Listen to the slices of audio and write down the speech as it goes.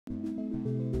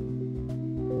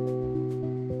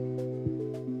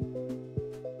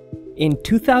In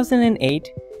 2008,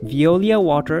 Veolia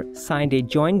Water signed a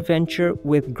joint venture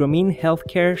with Grameen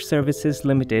Healthcare Services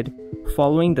Limited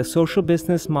following the social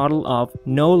business model of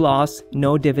no loss,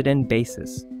 no dividend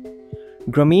basis.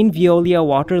 Grameen Veolia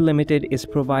Water Limited is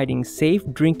providing safe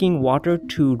drinking water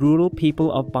to rural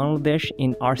people of Bangladesh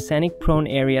in arsenic-prone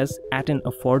areas at an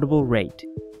affordable rate.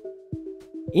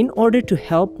 In order to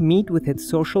help meet with its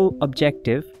social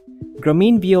objective,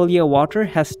 Grameen Veolia Water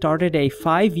has started a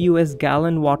 5 US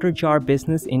gallon water jar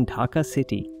business in Dhaka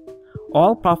city.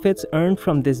 All profits earned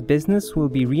from this business will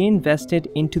be reinvested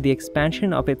into the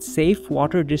expansion of its safe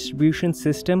water distribution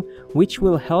system, which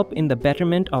will help in the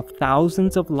betterment of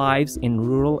thousands of lives in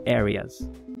rural areas.